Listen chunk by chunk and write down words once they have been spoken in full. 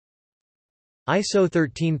ISO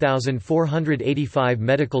 13485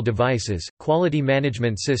 Medical Devices, Quality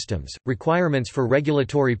Management Systems, Requirements for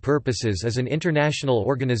Regulatory Purposes is an international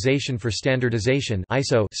organization for standardization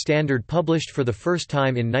 (ISO) standard published for the first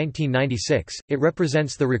time in 1996. It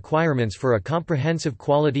represents the requirements for a comprehensive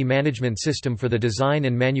quality management system for the design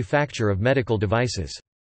and manufacture of medical devices.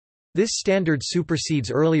 This standard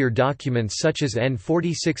supersedes earlier documents such as N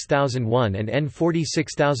 46001 and N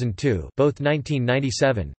 46002, both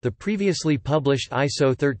 1997, the previously published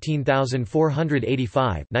ISO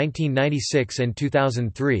 13485 (1996 and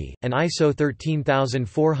 2003), and ISO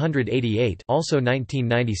 13488, also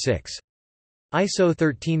 1996. ISO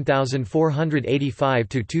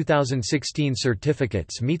 13485-2016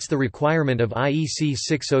 certificates meets the requirement of IEC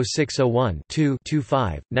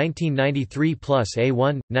 60601-2-25, 1993 plus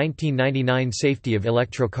A1, 1999 Safety of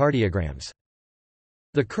electrocardiograms.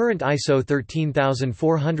 The current ISO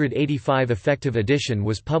 13485 effective edition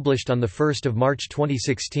was published on 1 March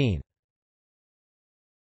 2016.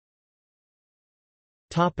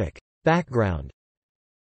 Background.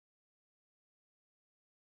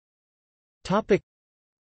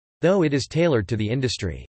 Though it is tailored to the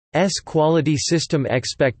industry's quality system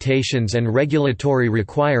expectations and regulatory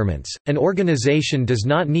requirements, an organization does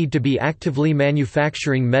not need to be actively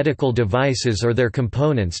manufacturing medical devices or their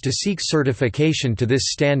components to seek certification to this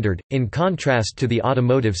standard, in contrast to the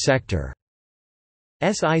automotive sector.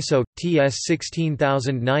 ISO TS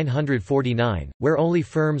 16949, where only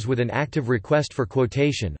firms with an active request for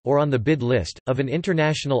quotation, or on the bid list, of an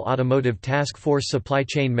international automotive task force supply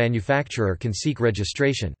chain manufacturer can seek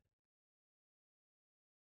registration.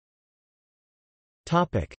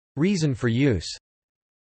 Reason for use.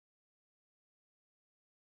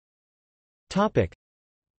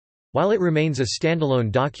 While it remains a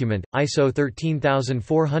standalone document, ISO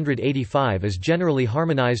 13485 is generally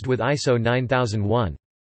harmonized with ISO 9001.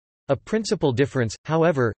 A principal difference,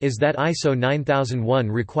 however, is that ISO 9001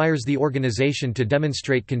 requires the organization to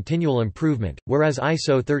demonstrate continual improvement, whereas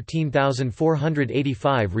ISO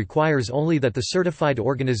 13485 requires only that the certified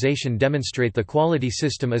organization demonstrate the quality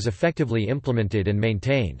system is effectively implemented and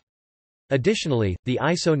maintained. Additionally, the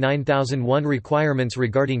ISO 9001 requirements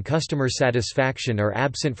regarding customer satisfaction are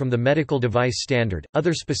absent from the medical device standard.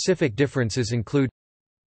 Other specific differences include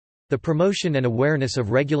the promotion and awareness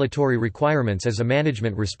of regulatory requirements as a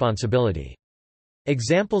management responsibility.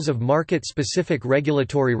 Examples of market-specific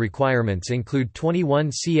regulatory requirements include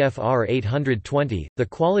 21 CFR 820, the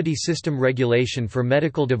Quality System Regulation for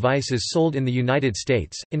medical devices sold in the United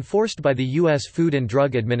States, enforced by the U.S. Food and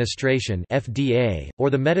Drug Administration (FDA),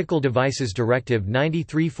 or the Medical Devices Directive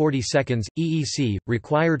 93/42, EEC,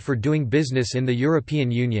 required for doing business in the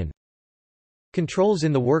European Union. Controls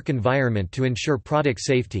in the work environment to ensure product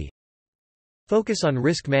safety. Focus on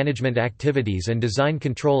risk management activities and design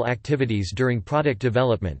control activities during product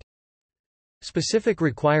development. Specific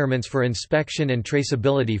requirements for inspection and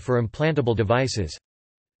traceability for implantable devices.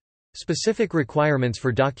 Specific requirements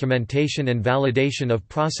for documentation and validation of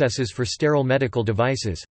processes for sterile medical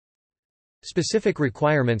devices. Specific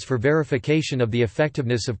requirements for verification of the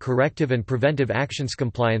effectiveness of corrective and preventive actions.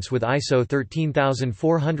 Compliance with ISO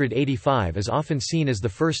 13485 is often seen as the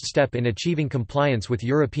first step in achieving compliance with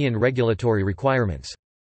European regulatory requirements.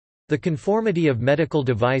 The conformity of medical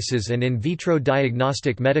devices and in vitro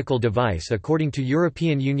diagnostic medical device according to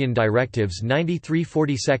European Union Directives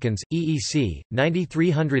 93/42, EEC,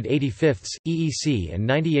 93/185, EEC and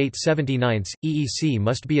 98/79, EEC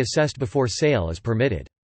must be assessed before sale is permitted.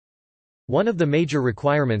 One of the major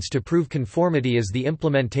requirements to prove conformity is the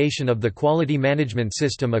implementation of the quality management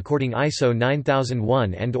system according ISO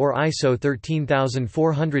 9001 and/or ISO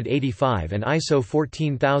 13485 and ISO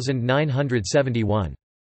 14971.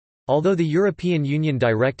 Although the European Union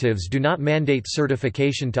directives do not mandate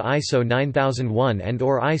certification to ISO 9001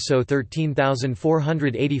 and/or ISO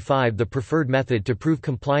 13485, the preferred method to prove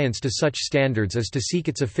compliance to such standards is to seek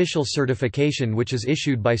its official certification, which is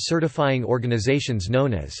issued by certifying organizations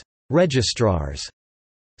known as registrars.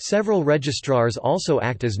 Several registrars also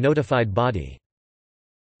act as notified body.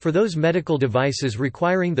 For those medical devices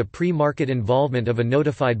requiring the pre-market involvement of a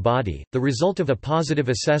notified body, the result of a positive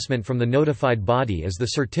assessment from the notified body is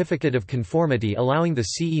the certificate of conformity allowing the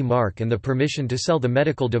CE mark and the permission to sell the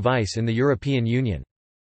medical device in the European Union.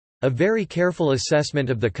 A very careful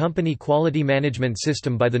assessment of the company quality management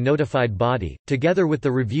system by the notified body, together with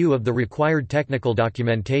the review of the required technical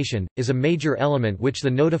documentation, is a major element which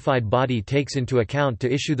the notified body takes into account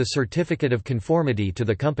to issue the certificate of conformity to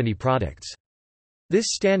the company products.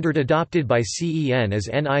 This standard adopted by CEN as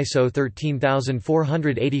EN ISO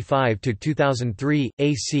 13485-2003,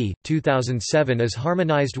 AC, 2007 is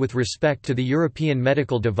harmonized with respect to the European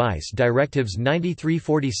Medical Device Directives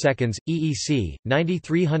 93/42, EEC,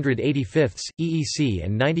 93/85, EEC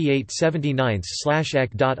and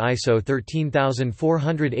 98/79/EC. ISO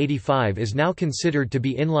 13485 is now considered to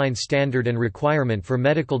be inline standard and requirement for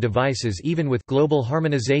medical devices even with Global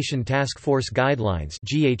Harmonization Task Force Guidelines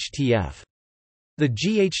 (GHTF). The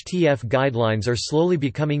GHTF guidelines are slowly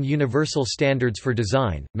becoming universal standards for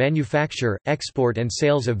design, manufacture, export and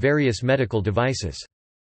sales of various medical devices.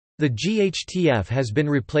 The GHTF has been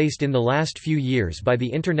replaced in the last few years by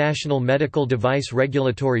the International Medical Device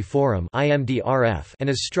Regulatory Forum (IMDRF) and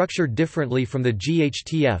is structured differently from the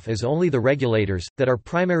GHTF as only the regulators, that are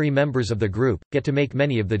primary members of the group, get to make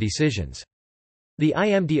many of the decisions. The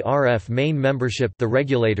IMDRF main membership, the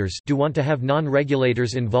regulators, do want to have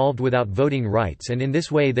non-regulators involved without voting rights, and in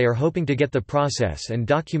this way they are hoping to get the process and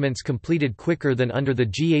documents completed quicker than under the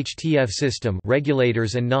GHTF system.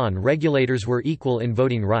 Regulators and non-regulators were equal in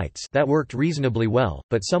voting rights. That worked reasonably well,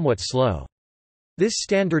 but somewhat slow. This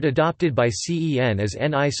standard adopted by CEN as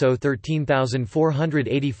EN ISO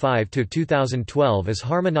 13485-2012 is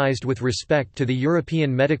harmonized with respect to the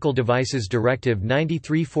European Medical Devices Directive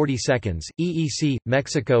 93/42, EEC.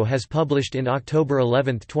 Mexico has published in October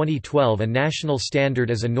 11, 2012 a national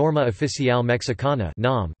standard as a Norma Oficial Mexicana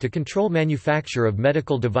to control manufacture of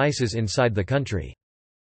medical devices inside the country.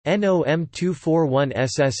 NOM 241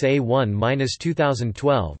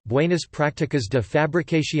 SSA1-2012, Buenas Prácticas de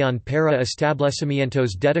Fabricación para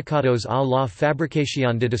Establecimientos Dedicados a la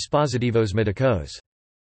Fabricación de Dispositivos Médicos.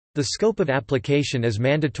 The scope of application is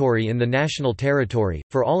mandatory in the national territory,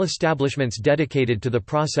 for all establishments dedicated to the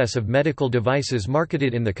process of medical devices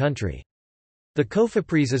marketed in the country. The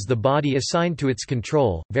COFEPRIS is the body assigned to its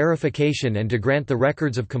control, verification and to grant the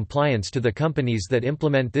records of compliance to the companies that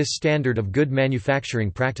implement this standard of good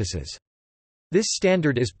manufacturing practices. This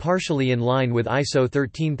standard is partially in line with ISO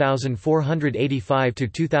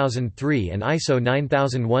 13485-2003 and ISO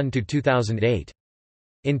 9001-2008.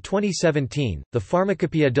 In 2017, the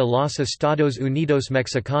Pharmacopeia de los Estados Unidos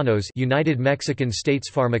Mexicanos United Mexican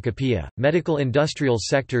States Pharmacopeia, medical industrial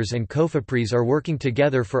sectors and COFEPRIS are working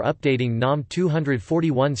together for updating NOM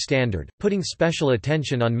 241 standard, putting special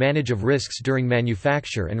attention on manage of risks during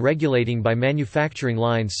manufacture and regulating by manufacturing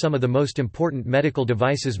lines some of the most important medical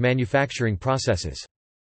devices manufacturing processes.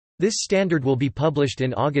 This standard will be published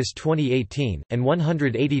in August 2018, and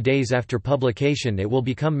 180 days after publication it will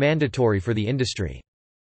become mandatory for the industry.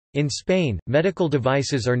 In Spain, medical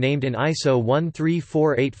devices are named in ISO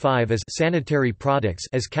 13485 as sanitary products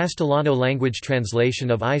as Castellano language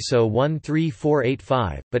translation of ISO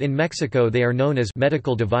 13485, but in Mexico they are known as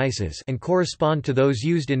medical devices and correspond to those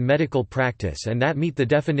used in medical practice and that meet the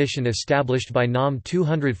definition established by NOM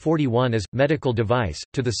 241 as medical device,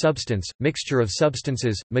 to the substance, mixture of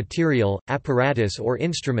substances, material, apparatus or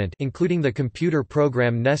instrument including the computer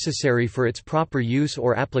program necessary for its proper use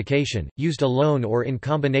or application, used alone or in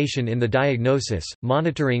combination in the diagnosis,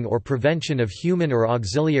 monitoring or prevention of human or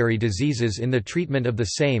auxiliary diseases in the treatment of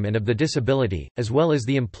the same and of the disability, as well as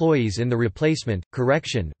the employees in the replacement,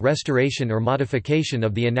 correction, restoration or modification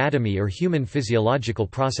of the anatomy or human physiological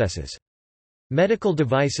processes. Medical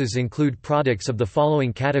devices include products of the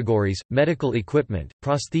following categories: medical equipment,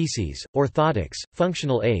 prostheses, orthotics,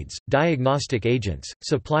 functional aids, diagnostic agents,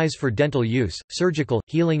 supplies for dental use, surgical,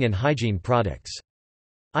 healing and hygiene products.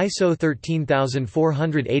 ISO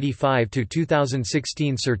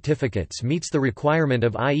 13485-2016 certificates meets the requirement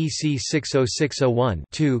of IEC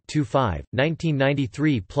 60601-2-25,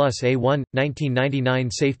 1993 plus A1, 1999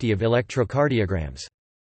 Safety of electrocardiograms.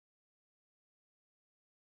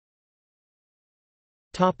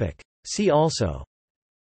 See also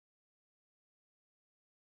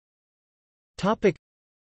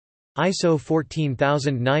ISO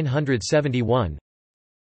 14971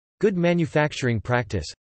 Good manufacturing practice.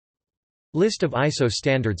 List of ISO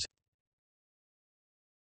standards.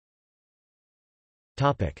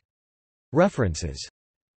 References.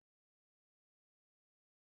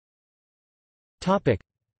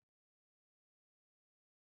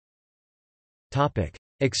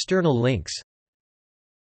 External links.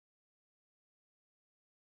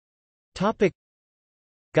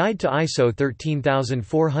 Guide to ISO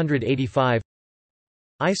 13485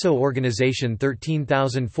 ISO Organization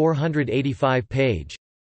 13485 page.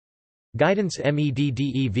 Guidance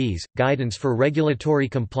MEDDEVs, Guidance for Regulatory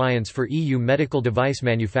Compliance for EU Medical Device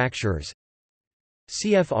Manufacturers.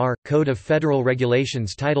 CFR, Code of Federal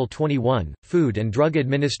Regulations Title 21, Food and Drug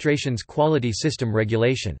Administration's Quality System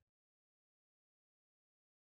Regulation.